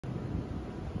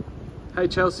Hey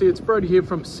Chelsea, it's Brody here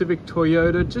from Pacific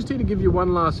Toyota. Just here to give you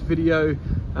one last video.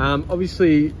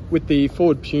 Obviously with the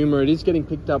Ford Puma, it is getting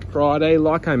picked up Friday.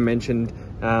 Like I mentioned,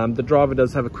 the driver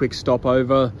does have a quick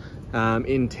stopover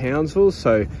in Townsville.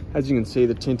 So as you can see,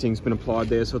 the tinting's been applied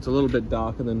there. So it's a little bit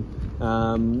darker than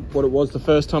what it was the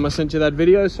first time I sent you that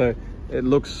video. So it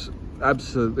looks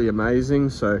absolutely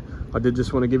amazing. So I did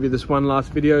just want to give you this one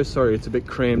last video. Sorry, it's a bit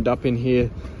crammed up in here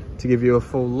to give you a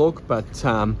full look, but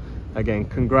again,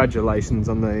 congratulations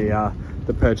on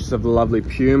the purchase of the lovely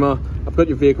Puma. I've got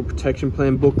your vehicle protection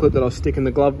plan booklet that I'll stick in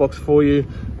the glove box for you,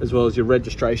 as well as your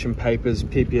registration papers,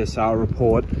 PPSR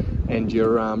report, and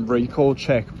your recall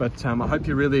check. But I hope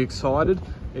you're really excited.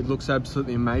 It looks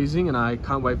absolutely amazing, and I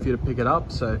can't wait for you to pick it up.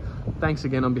 So thanks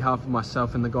again on behalf of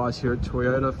myself and the guys here at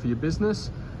Toyota for your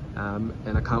business,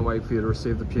 and I can't wait for you to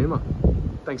receive the Puma.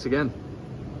 Thanks again.